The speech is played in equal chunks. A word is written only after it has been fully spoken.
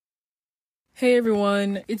Hey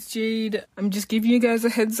everyone, it's Jade. I'm just giving you guys a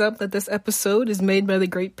heads up that this episode is made by the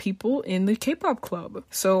great people in the K-pop club.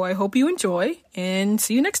 So I hope you enjoy, and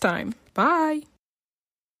see you next time. Bye!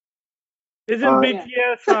 Isn't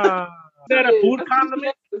BTS that a food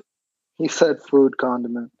condiment? He said food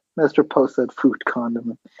condiment. Mr. Post said food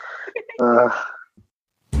condiment.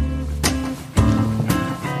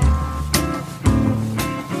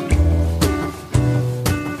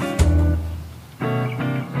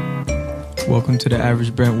 Welcome to the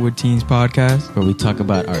Average Brentwood Teens podcast, where we talk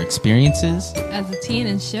about our experiences as a teen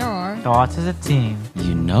and share our thoughts as a teen.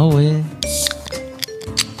 You know it.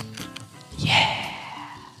 Yeah.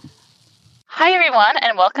 Hi, everyone,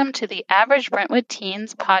 and welcome to the Average Brentwood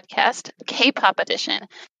Teens podcast, K-pop edition.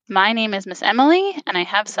 My name is Miss Emily, and I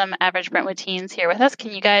have some Average Brentwood Teens here with us.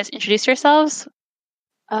 Can you guys introduce yourselves?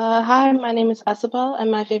 Hi, my name is Isabel,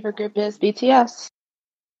 and my favorite group is BTS.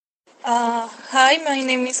 Hi, my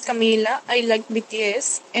name is Camila. I like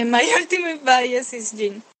BTS, and my ultimate bias is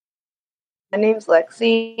Jin. My name is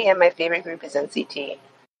Lexi, and my favorite group is NCT.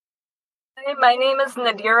 Hi, my name is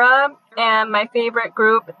Nadira, and my favorite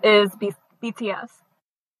group is BTS.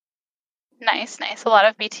 Nice. A lot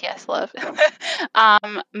of BTS love.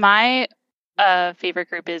 My favorite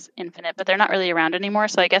group is Infinite, but they're not really around anymore,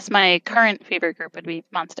 so I guess my current favorite group would be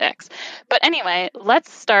Monsta X. But anyway,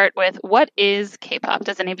 let's start with, what is K-pop?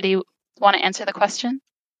 Does anybody want to answer the question?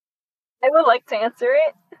 I would like to answer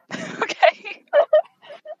it. Okay.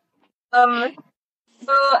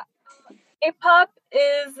 So K-pop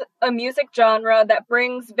is a music genre that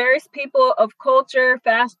brings various people of culture,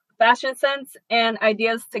 fashion sense, and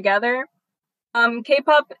ideas together.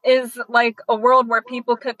 K-pop is like a world where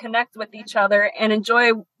people could connect with each other and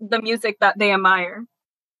enjoy the music that they admire.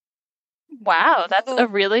 Wow, that's a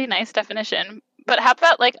really nice definition. But how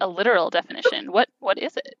about like a literal definition? What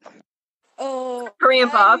is it? Korean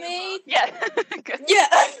pop. Yeah. Yeah.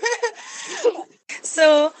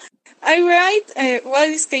 So I write, what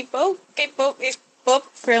is K-pop? K-pop is pop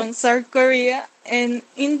from South Korea, and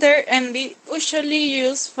in their MV usually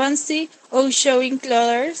use fancy or showing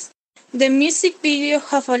clothes. The music video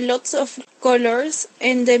have a lot of colors,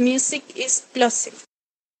 and the music is explosive.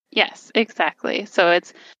 Yes, exactly. So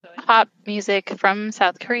it's pop music from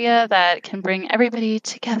South Korea that can bring everybody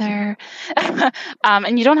together.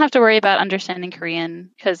 And you don't have to worry about understanding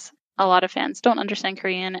Korean, because a lot of fans don't understand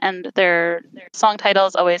Korean, and their song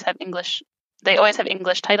titles always have English. They always have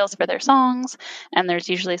English titles for their songs, and there's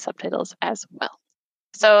usually subtitles as well.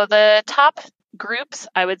 So the top groups,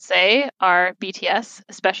 I would say, are BTS,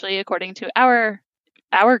 especially according to our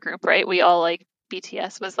group, right? We all like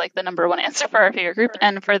BTS was like the number one answer for our favorite group.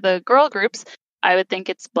 And for the girl groups, I would think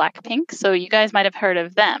it's Blackpink. So you guys might have heard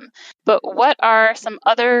of them. But what are some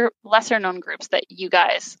other lesser known groups that you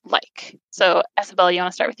guys like? So Isabel, you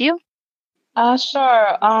want to start with you?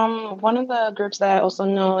 Sure. One of the groups that I also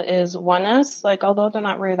know is ONEUS. Like, although they're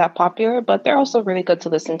not really that popular, but they're also really good to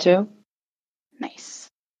listen to. Nice.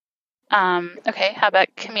 Okay, how about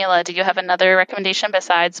Camila? Do you have another recommendation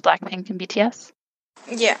besides Blackpink and BTS?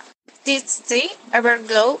 Yeah. TXT,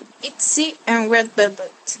 Everglow, ITZY, and Red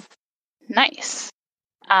Velvet. Nice.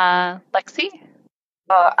 Lexi?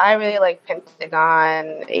 I really like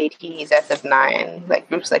Pentagon, ATEEZ, SF9, like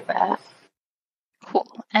groups like that. Cool.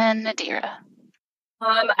 And Nadira?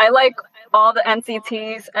 I like all the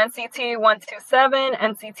NCTs, NCT 127,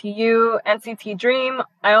 NCT U, NCT Dream.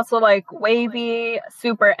 I also like WayV,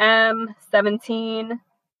 Super M, 17,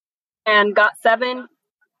 and GOT7,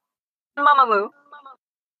 and Mamamoo.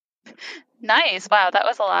 Nice. Wow, that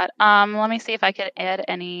was a lot. Let me see if I could add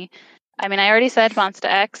any. I mean, I already said Monsta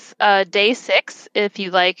X. Day6, if you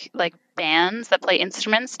like bands that play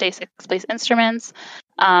instruments, Day6 plays instruments.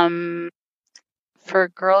 For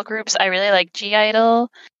girl groups, I really like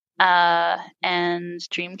G-Idol, and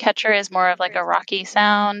Dreamcatcher is more of like a rocky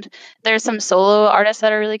sound. There's some solo artists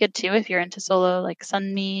that are really good too if you're into solo, like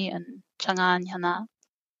Sunmi and Chang'an, Hyuna.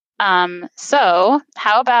 So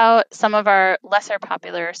how about some of our lesser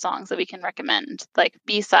popular songs that we can recommend, like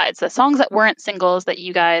B-sides, the songs that weren't singles that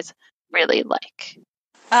you guys really like?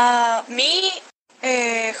 Me,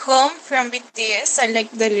 Home from BTS, I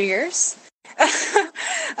like the lyrics.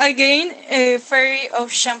 Again, Fairy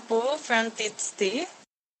of Shampoo from TXT,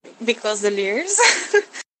 because the lyrics.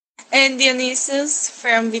 And Dionysus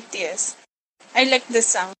from BTS. I like the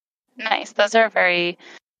sound. Nice. Those are very,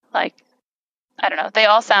 like, I don't know. They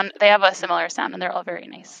have a similar sound, and they're all very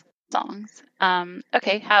nice songs.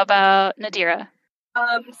 Okay, how about Nadira?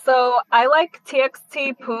 So I like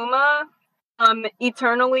TXT Puma,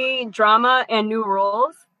 Eternally, Drama, and New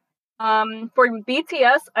Rules. For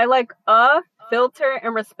BTS, I like Filter,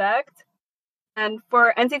 and Respect. And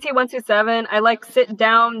for NCT 127, I like Sit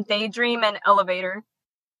Down, Daydream, and Elevator.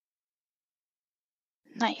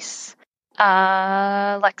 Nice.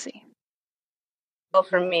 Lexi. Well,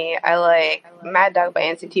 for me, I like Mad Dog by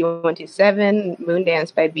NCT 127,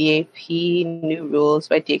 Moondance by BAP, New Rules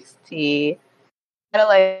by TXT,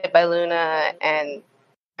 Satellite by Luna, and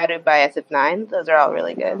Added by SF9. Those are all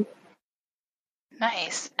really good.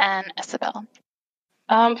 Nice. And Isabel.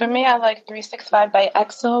 For me, I like 365 by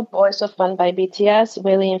EXO, Boys of Fun by BTS,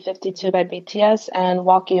 Willie and 52 by BTS, and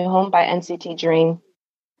Walk You Home by NCT Dream.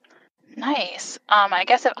 Nice. I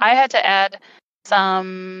guess if I had to add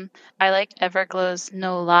some, I like Everglow's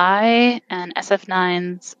No Lie and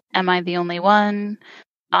SF9's Am I the Only One?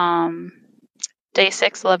 Day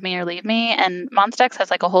 6, Love Me or Leave Me, and Monsta X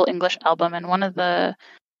has like a whole English album, and one of the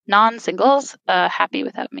non-singles, Happy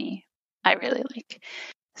Without Me, I really like.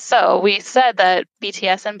 So we said that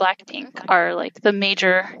BTS and Blackpink are like the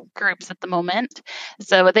major groups at the moment.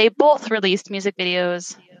 So they both released music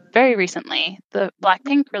videos very recently. The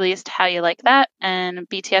Blackpink released How You Like That, and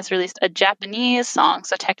BTS released a Japanese song,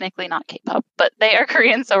 so technically not K-pop, but they are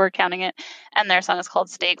Korean, so we're counting it. And their song is called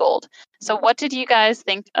Stay Gold. So what did you guys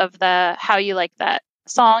think of the How You Like That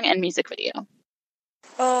song and music video?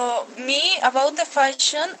 Me, about the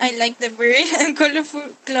fashion, I like the very colorful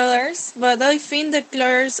colors, but I think the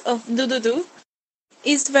colors of Do Do Do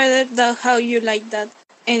is better than How You Like That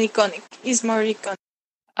and Iconic. It's more iconic.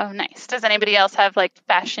 Oh, nice. Does anybody else have like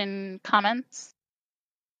fashion comments?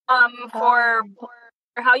 For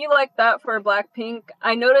How You Like That for Blackpink,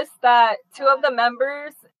 I noticed that two of the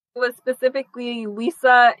members, was specifically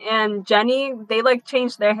Lisa and Jenny, they like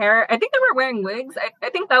changed their hair. I think they were wearing wigs. I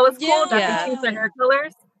think that was cool that they changed their hair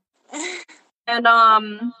colors. And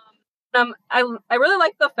I really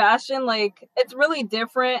like the fashion. Like, it's really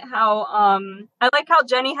different how I like how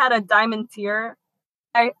Jenny had a diamond tear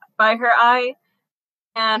by her eye.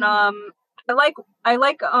 And I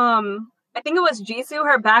think it was Jisoo,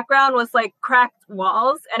 her background was like cracked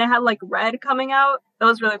walls and it had like red coming out. That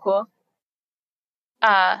was really cool.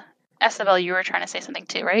 Isabel, you were trying to say something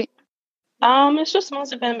too, right? It's just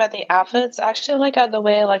mostly been about the outfits. I actually like how the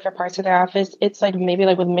way, like, for parts of their outfits, it's like maybe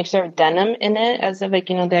like with a mixture of denim in it, as if like,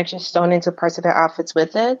 you know, they actually sewn into parts of their outfits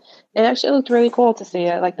with it. It actually looked really cool to see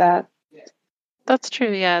it like that. That's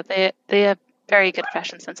true, yeah. They have very good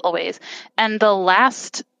fashion sense always. And the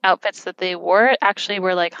last outfits that they wore actually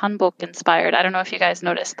were like Hanbok inspired. I don't know if you guys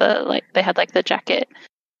noticed they had like the jacket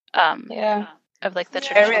of like the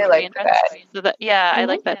traditional I really like Korean that. dress. So I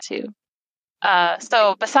like that too.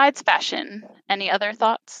 So besides fashion, any other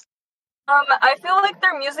thoughts? I feel like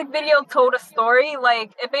their music video told a story.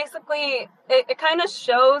 Like, it basically it kind of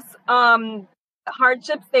shows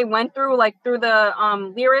hardships they went through, like through the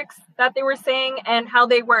lyrics that they were saying and how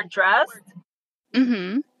they were dressed.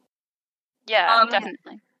 Mm-hmm. Yeah,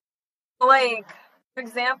 definitely. Like, for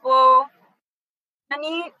example,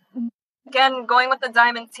 Jenny, again, going with the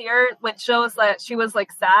diamond tear, which shows that she was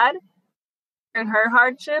like sad in her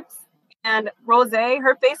hardships. And Rose,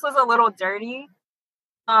 her face was a little dirty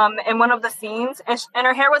in one of the scenes, and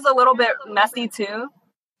her hair was a little bit messy too.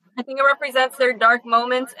 I think it represents their dark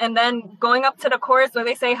moments. And then going up to the chorus where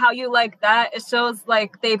they say How You Like That, it shows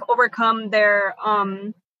like they've overcome their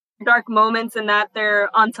dark moments and that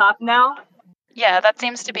they're on top now. Yeah, that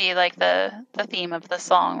seems to be like the theme of the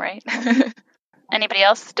song, right? Anybody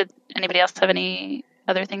else? Did anybody else have any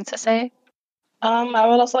other things to say? I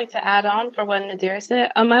would also like to add on for what Nadir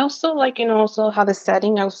said. I also like, you know, also how the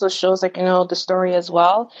setting also shows, like, you know, the story as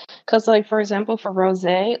well. Because, like, for example, for Rose,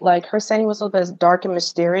 like, her setting was a little bit dark and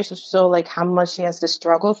mysterious to show, like, how much she has to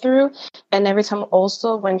struggle through. And every time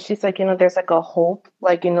also when she's, like, you know, there's, like, a hope,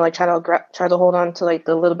 like, you know, like, try to hold on to, like,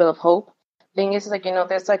 the little bit of hope. Thing is, like, you know,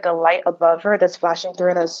 there's, like, a light above her that's flashing through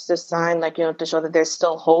her that's just a sign, like, you know, to show that there's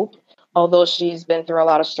still hope, although she's been through a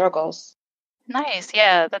lot of struggles. Nice,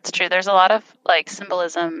 yeah, that's true. There's a lot of like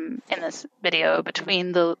symbolism in this video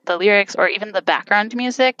between the lyrics or even the background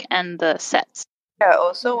music and the sets. Yeah,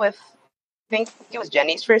 also with, I think it was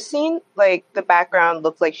Jenny's first scene, like the background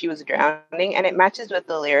looked like she was drowning and it matches with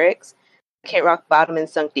the lyrics. Hit Rock Bottom and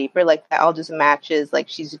Sunk Deeper, like that all just matches, like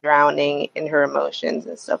she's drowning in her emotions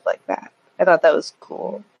and stuff like that. I thought that was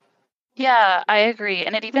cool. Yeah, I agree.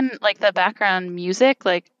 And it even like the background music,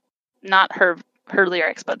 like not her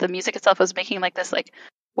lyrics, but the music itself was making like this like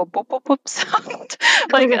whoop whoop whoop whoop sound,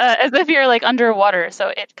 like as if you're like underwater. So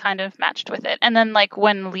it kind of matched with it. And then like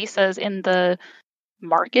when Lisa's in the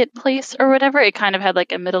marketplace or whatever, it kind of had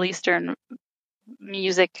like a Middle Eastern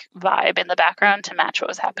music vibe in the background to match what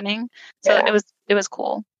was happening. So it was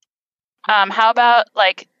cool. How about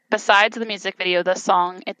like besides the music video, the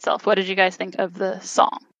song itself? What did you guys think of the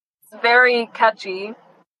song? very catchy.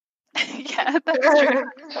 Yeah, that's true.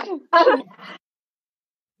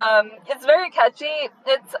 It's very catchy.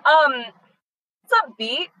 It's a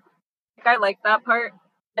beat. Like, I like that part.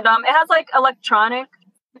 And it has like electronic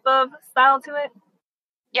type of style to it.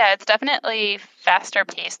 Yeah, it's definitely faster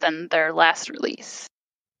paced than their last release.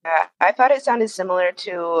 Yeah, I thought it sounded similar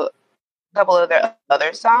to a couple of their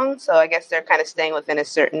other songs, so I guess they're kind of staying within a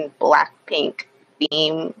certain Blackpink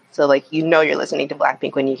theme. So, like, you know you're listening to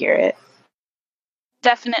Blackpink when you hear it.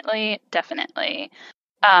 Definitely.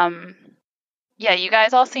 Yeah, you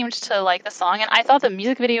guys all seemed to like the song, and I thought the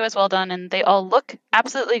music video was well done, and they all look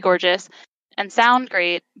absolutely gorgeous and sound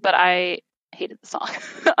great, but I hated the song,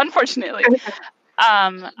 unfortunately.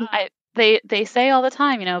 They say all the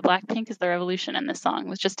time, Blackpink is the revolution, and this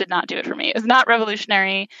song just did not do it for me. It was not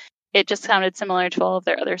revolutionary. It just sounded similar to all of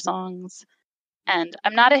their other songs. And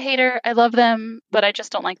I'm not a hater. I love them, but I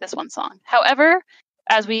just don't like this one song. However,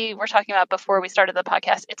 as we were talking about before we started the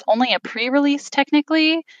podcast, it's only a pre-release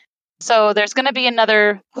technically. So there's going to be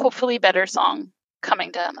another, hopefully better song coming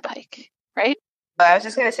down the pike, right? I was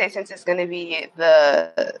just going to say, since it's going to be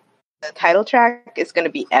the title track, it's going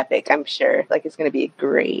to be epic, I'm sure. Like, it's going to be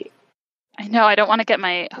great. I know. I don't want to get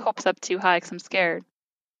my hopes up too high because I'm scared.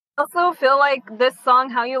 I also feel like this song,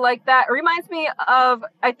 How You Like That, reminds me of,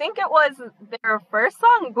 I think it was their first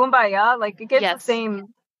song, Boombaya. Like, it gets the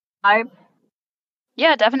same vibe.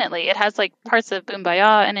 Yeah, definitely. It has like parts of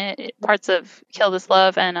Boombaya in it, parts of Kill This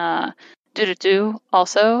Love and Do Do Do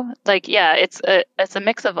also. Like, yeah, it's a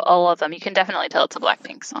mix of all of them. You can definitely tell it's a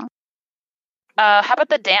Blackpink song. How about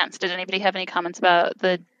the dance? Did anybody have any comments about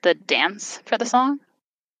the dance for the song?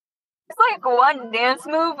 It's like one dance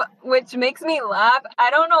move which makes me laugh. I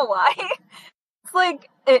don't know why.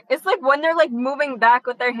 It's like when they're like moving back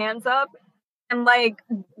with their hands up and like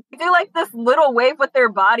they do like this little wave with their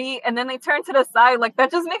body and then they turn to the side. Like,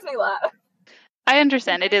 that just makes me laugh. I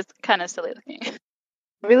understand. It is kind of silly looking.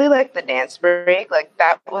 I really like the dance break. Like,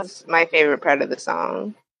 that was my favorite part of the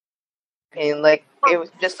song. And like, it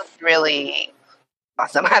was just really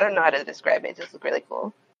awesome. I don't know how to describe it. It just looked really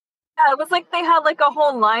cool. Yeah, it was like they had like a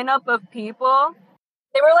whole lineup of people.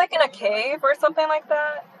 They were like in a cave or something like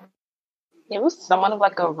that. It was somewhat of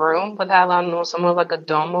like a room, but that somewhat of like a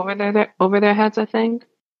dome over their heads, I think.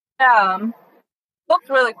 Yeah, looked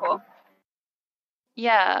really cool.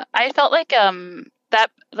 Yeah, I felt like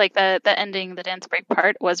that like the ending, the dance break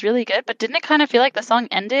part was really good, but didn't it kind of feel like the song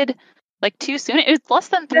ended like too soon? It was less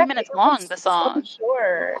than 3 minutes long. The song. So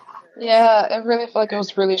short. Yeah, it really felt like it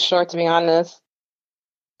was really short, to be honest.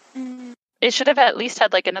 It should have at least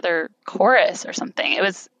had like another chorus or something. It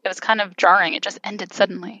was kind of jarring. It just ended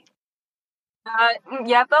suddenly.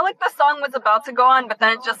 Yeah, I felt like the song was about to go on, but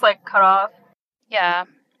then it just like cut off. Yeah,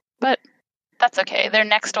 but that's okay. Their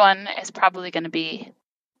next one is probably going to be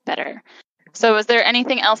better. So is there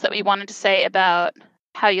anything else that we wanted to say about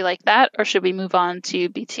How You Like That, or should we move on to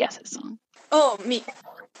BTS's song? Oh, me.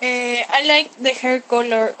 I like the hair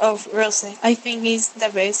color of Rose. I think it's the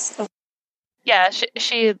best. Yeah,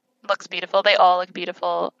 she looks beautiful. They all look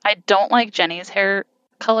beautiful. I don't like Jennie's hair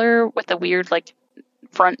color with the weird, like,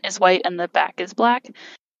 front is white and the back is black.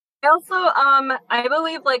 Also, I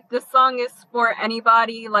believe like this song is for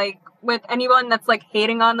anybody, like with anyone that's like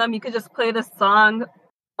hating on them, you could just play this song,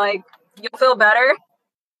 like you'll feel better.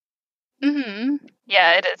 Mm-hmm.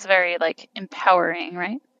 Yeah, it's very like empowering,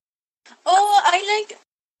 right? Oh, I like,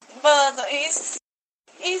 but it's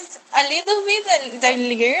a little bit the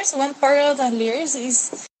lyrics. One part of the lyrics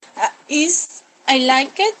is I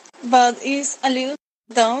like it, but it's a little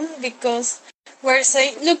dumb because we're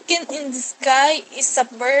saying looking in the sky is a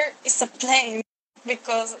bird, is a plane,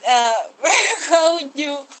 because how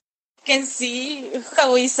you can see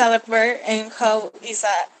how is a bird and how is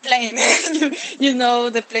a plane. you know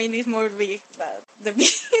the plane is more big than the big.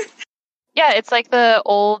 Yeah, it's like the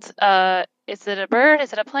old is it a bird?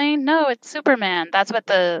 Is it a plane? No, it's Superman. That's what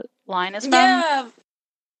the line is from.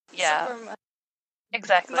 Yeah. Superman.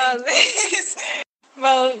 Exactly.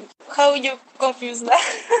 Well, how you confuse that?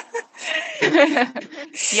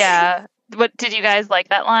 Yeah. What did you guys like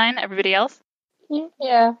that line? Everybody else?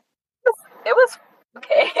 Yeah. It was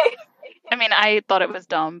okay. I mean, I thought it was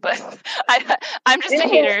dumb, but I'm just a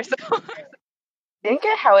hater. So. I didn't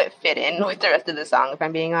get how it fit in with the rest of the song, if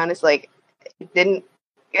I'm being honest. Like, the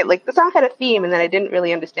song had a theme, and then I didn't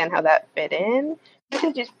really understand how that fit in. It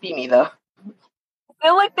could just be me, though. I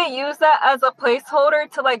feel like they use that as a placeholder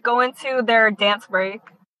to like go into their dance break.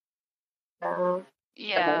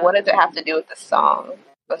 Yeah. Like, what does it have to do with the song?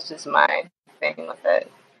 That's just my thing with it.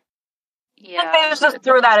 Yeah. They just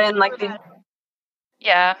threw that in like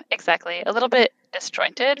Yeah, exactly. A little bit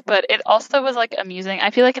disjointed, but it also was like amusing. I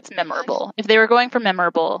feel like it's memorable. If they were going for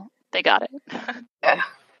memorable, they got it. Yeah.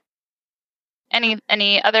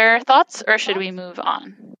 Any other thoughts, or should we move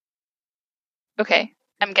on? Okay,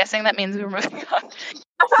 I'm guessing that means we're moving on.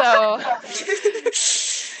 So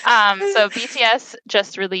BTS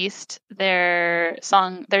just released their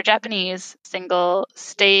Japanese single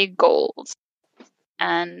 "Stay Gold,"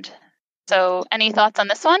 and so any thoughts on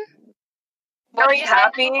this one? Very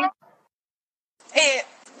happy.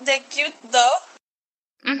 The cute dog.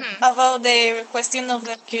 About the question of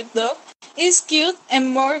the cute dog is cute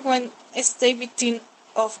and more when it stay between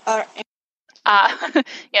of our.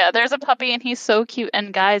 Yeah, there's a puppy and he's so cute.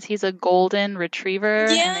 And guys, he's a golden retriever.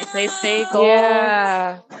 Yeah. And they stay gold.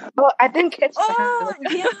 Yeah. Oh, I didn't catch that. Oh,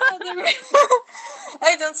 yeah.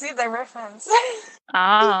 I don't see the reference.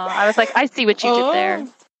 I was like, I see what you did there.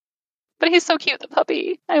 But he's so cute, the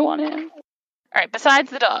puppy. I want him. All right,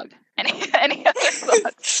 besides the dog, any other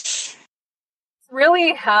thoughts?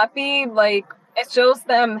 Really happy. Like, it shows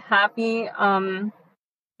them happy.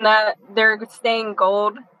 That they're staying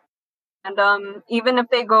gold. And even if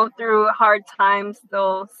they go through hard times,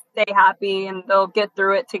 they'll stay happy and they'll get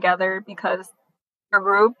through it together because they're a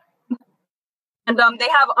group. And they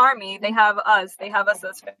have ARMY, they have us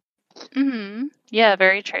as fans. Yeah,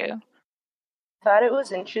 very true. Thought it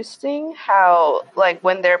was interesting how, like,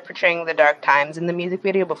 when they're portraying the dark times in the music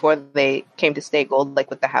video before they came to Stay Gold, like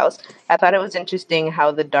with the house, I thought it was interesting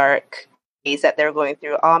how the dark phase that they were going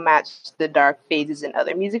through all matched the dark phases in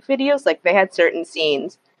other music videos. Like, they had certain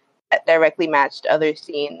scenes that directly matched other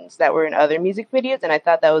scenes that were in other music videos, and I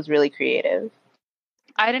thought that was really creative.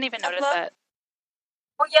 I didn't even notice that.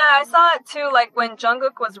 Oh yeah, I saw it too, like when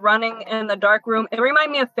Jungkook was running in the dark room. It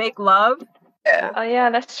reminded me of Fake Love. Yeah. Oh yeah,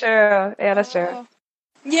 that's true. Yeah, that's true.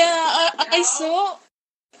 Yeah, I saw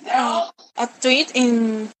a tweet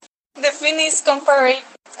in the Finnish comparing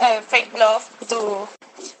Fake Love to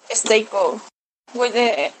Stay Gold, where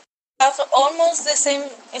they have almost the same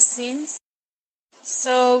scenes.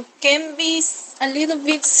 So can be a little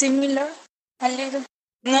bit similar,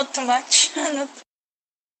 not too much.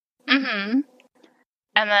 And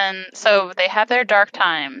then, so they have their dark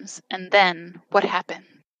times, and then what happened?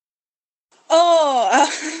 Oh,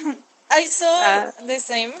 I saw the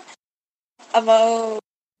same about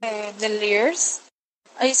the lyrics.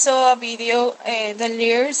 I saw a video. The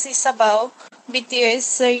lyrics is about BTS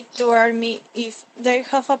say to ARMY if they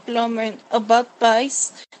have a plumber or bad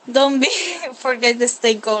pies, don't forget to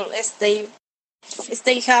stay gold, stay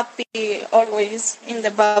happy always in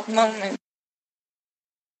the bad moment.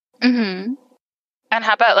 And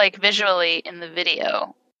how about like visually in the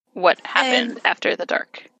video? What happened after the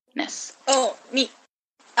darkness? Oh, me.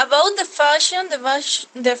 About the fashion,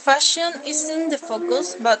 the fashion isn't the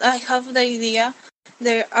focus, but I have the idea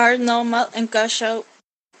there are normal and casual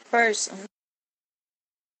person.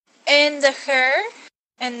 And the hair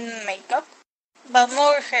and makeup, but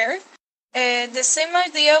more hair. The same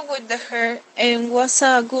idea with the hair, and was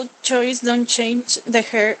a good choice. Don't change the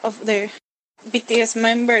hair of the BTS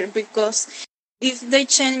member, because if they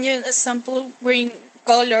change it, example green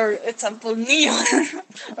color, example neon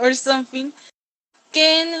or something,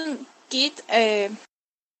 can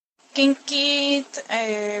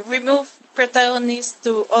remove protagonists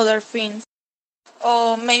to other things,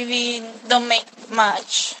 or maybe don't make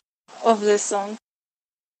much of the song.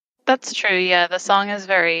 That's true. Yeah, the song is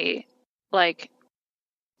very like,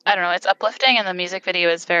 I don't know, it's uplifting, and the music video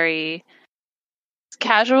is very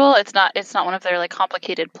casual. It's not one of their like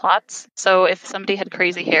complicated plots. So if somebody had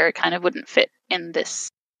crazy hair, it kind of wouldn't fit in this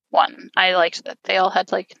one. I liked that they all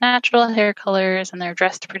had like natural hair colors and they're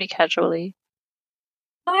dressed pretty casually.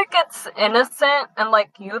 I think it's innocent and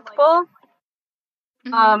like youthful.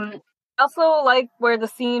 I also like where the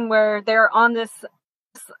scene where they're on this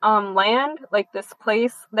land, like this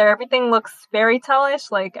place, there everything looks fairy tale-ish,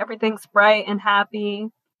 like everything's bright and happy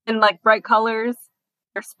and like bright colors,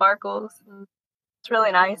 there's sparkles. It's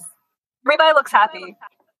really nice. Everybody looks happy.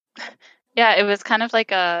 Yeah, it was kind of like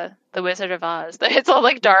The Wizard of Oz. It's all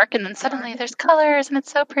like dark, and then suddenly there's colors, and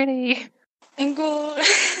it's so pretty. And good.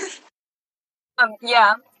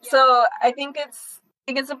 Yeah. So I think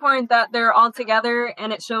it's important that they're all together,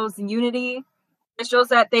 and it shows unity. It shows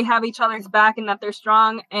that they have each other's back, and that they're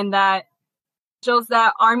strong, and that shows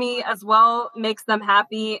that ARMY as well makes them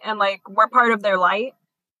happy, and like we're part of their light.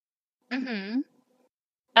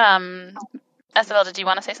 Esabel, do you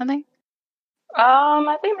want to say something?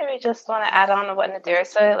 I think maybe just want to add on to what Nadira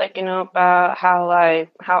said, like, you know, about how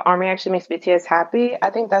ARMY actually makes BTS happy. I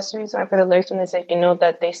think that's the reason for the lyrics when they say, you know,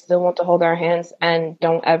 that they still want to hold our hands and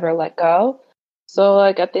don't ever let go. So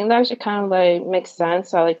like I think that actually kind of like makes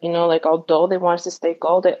sense. Like like although they want us to stay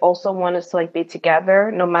gold, they also want us to like be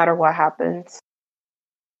together no matter what happens.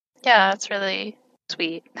 Yeah, that's really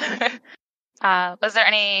sweet. Was there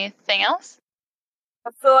anything else?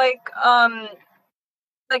 So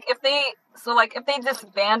if they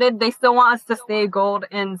disbanded, they still want us to stay gold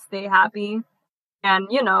and stay happy, and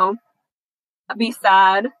be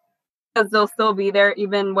sad because they'll still be there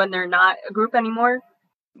even when they're not a group anymore.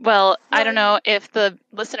 Well, I don't know if the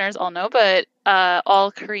listeners all know, but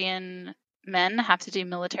all Korean men have to do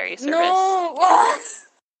military service. No, what?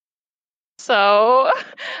 So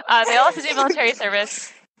they all have to do military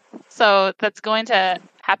service. So that's going to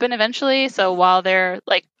happen eventually. So while they're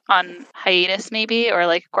like on hiatus maybe, or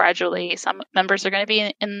like gradually some members are going to be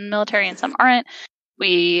in the military and some aren't,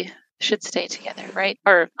 we should stay together, right?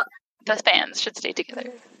 Or the fans should stay together.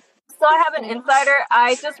 So I have an insider.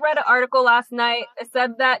 I just read an article last night. It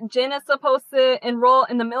said that Jin is supposed to enroll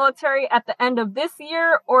in the military at the end of this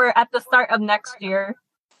year or at the start of next year.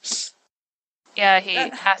 Yeah, he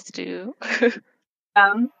has to.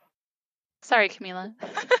 Sorry, Camila.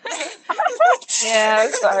 Yeah,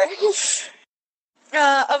 sorry.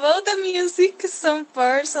 About the music, some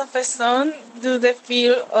parts of a song do the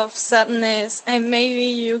feel of sadness, and maybe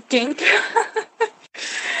you can cry.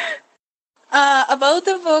 About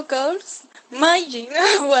the vocals, Majin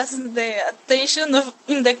was the attention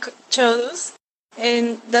in the chorus,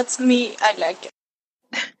 and that's me. I like it.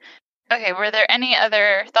 Okay, were there any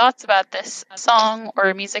other thoughts about this song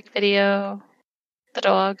or music video? The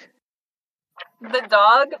dog. The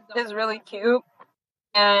dog is really cute,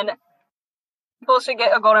 and people should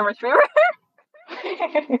get a golden retriever.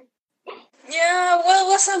 Yeah, well, it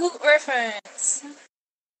was a good reference.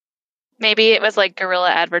 Maybe it was like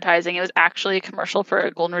guerrilla advertising. It was actually a commercial for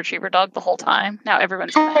a golden retriever dog the whole time. Now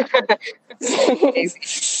everyone's mad.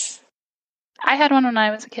 I had one when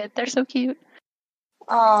I was a kid. They're so cute.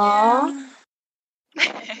 Aww.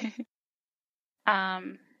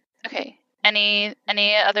 Okay. Any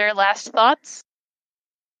other last thoughts?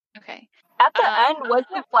 Okay. At the end, was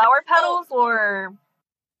it flower petals or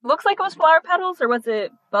looks like it was flower petals or was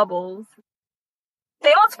it bubbles?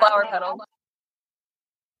 They was flower petals.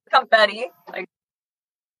 Confetti.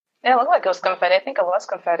 Yeah, it looked like it was confetti. I think it was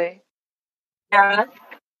confetti. Yeah.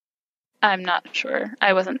 I'm not sure.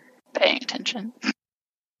 I wasn't paying attention.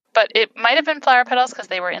 But it might have been flower petals because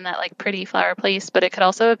they were in that like pretty flower place, but it could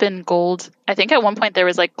also have been gold. I think at one point there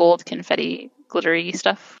was like gold confetti glittery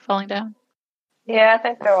stuff falling down. Yeah, I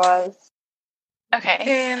think there was.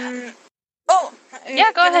 Okay.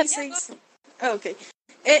 Yeah, go ahead. Okay.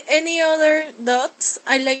 Any other thoughts?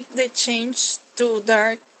 I like the change to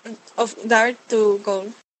dark to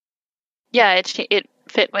gold. Yeah, it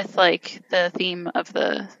fit with like the theme of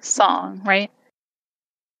the song, right?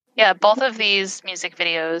 Yeah, both of these music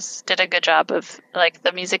videos did a good job of like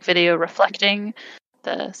the music video reflecting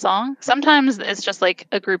the song. Sometimes it's just like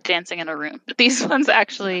a group dancing in a room, but these ones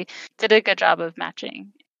actually did a good job of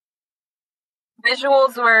matching.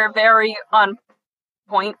 Visuals were very on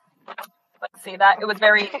point. Let's see that. It was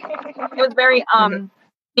very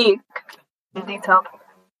deep and detailed.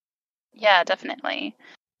 Yeah, definitely.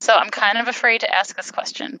 So I'm kind of afraid to ask this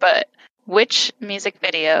question, but which music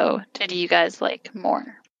video did you guys like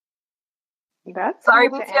more? That's sorry,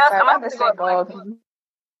 BTS. I'm I'd rather say gold.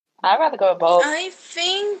 I'd rather go with both. I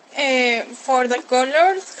think for the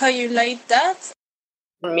colors, how you like that?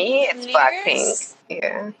 For me, it's Blackpink.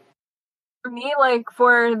 Yeah. For me, like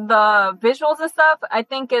for the visuals and stuff, I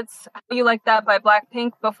think it's How You Like That by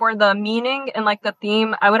Blackpink. But for the meaning and like the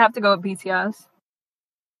theme, I would have to go with BTS.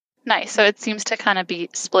 Nice. So it seems to kind of be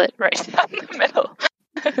split right down the middle.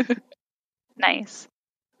 Nice.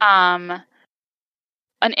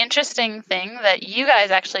 An interesting thing that you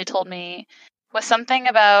guys actually told me was something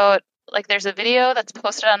about like there's a video that's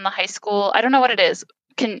posted on the high school. I don't know what it is.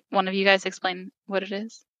 Can one of you guys explain what it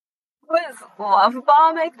is? It was Love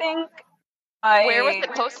Bomb, I think. Where was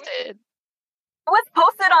it posted? It was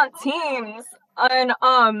posted on Teams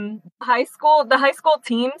on the high school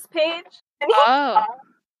Teams page. Oh.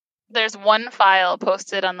 There's one file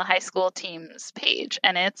posted on the high school Teams page,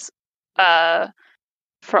 and it's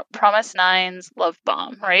Promise Nine's Love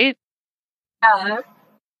Bomb, right? Yeah.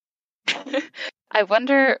 I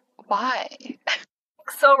wonder why.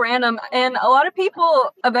 So random, and a lot of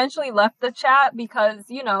people eventually left the chat because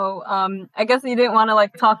I guess they didn't want to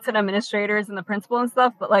like talk to the administrators and the principal and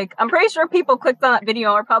stuff. But like, I'm pretty sure people clicked on that video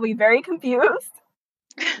and are probably very confused.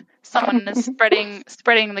 Someone is spreading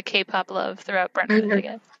the K-pop love throughout Brentwood, I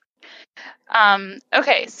guess.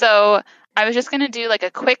 Okay, so I was just gonna do like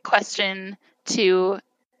a quick question to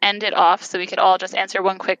end it off so we could all just answer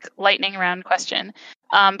one quick lightning round question.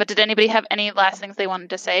 But did anybody have any last things they wanted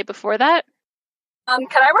to say before that? Can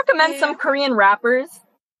I recommend some Korean rappers?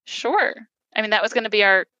 Sure. I mean, that was going to be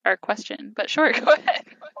our question, but sure, go ahead.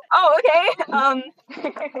 Oh, okay.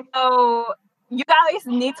 So you guys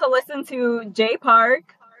need to listen to J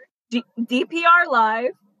Park, DPR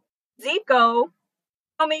Live, Zico,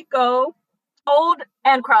 Tomiko, Old,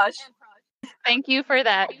 and Crush. Thank you for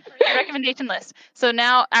that recommendation list. So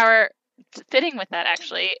now fitting with that,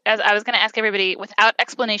 actually, as I was going to ask everybody, without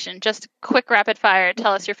explanation, just quick rapid fire,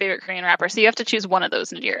 tell us your favorite Korean rapper. So you have to choose one of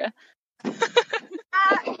those, Nadira.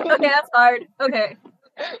 Okay, that's hard. Okay.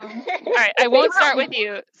 All right, I won't start with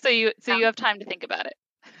you, so you have time to think about it.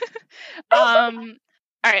 All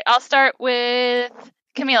right, I'll start with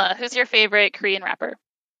Camila. Who's your favorite Korean rapper?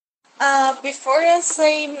 Before I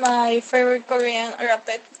say my favorite Korean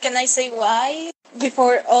rapper, can I say why?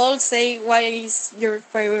 Before all, say why is your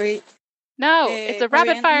favorite? No, it's a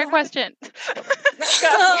rapid fire question.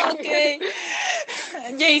 Okay.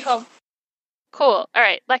 J-Hope. Cool. All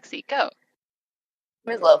right, Lexi, go.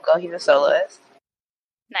 Miss Loco, he's a soloist.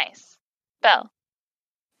 Nice. Belle.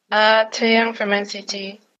 Taeyang from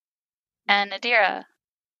NCT. And Nadira.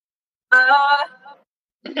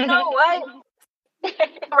 You know what?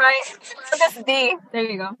 Right. This D. There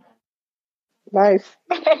you go. Nice.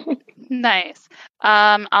 Nice.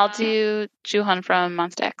 I'll do Juhan from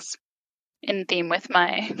Monsta X in theme with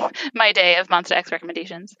my day of Monsta X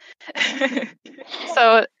recommendations.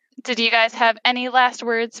 So, did you guys have any last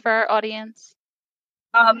words for our audience?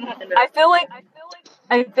 I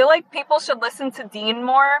feel like people should listen to Dean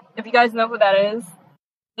more. If you guys know who that is,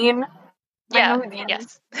 Dean. Yeah. I know who Dean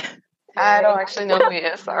is. I don't actually know who he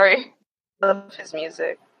is. Sorry. Love his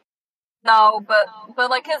music. No, but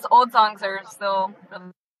like his old songs are still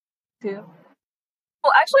really too.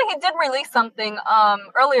 Well, actually, he did release something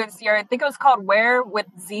earlier this year. I think it was called "Where" with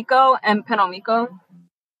Zico and Penomiko.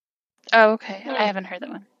 Oh, okay. I haven't heard that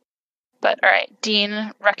one. But all right,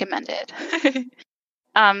 Dean recommended.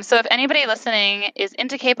 So if anybody listening is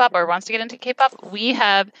into K-pop or wants to get into K-pop, we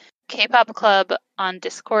have K-pop Club on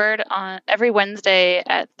Discord on every Wednesday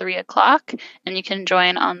at 3:00, and you can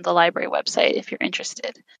join on the library website if you're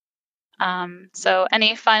interested. So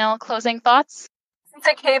any final closing thoughts?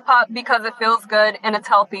 Listen to K-pop because it feels good and it's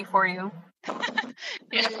healthy for you.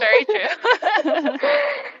 Yes, very true.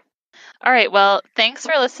 All right, well, thanks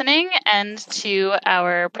for listening, and to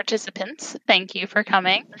our participants, thank you for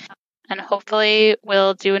coming, and hopefully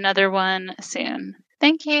we'll do another one soon.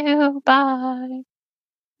 Thank you. Bye.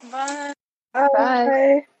 Bye.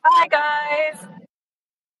 Bye. Bye, guys.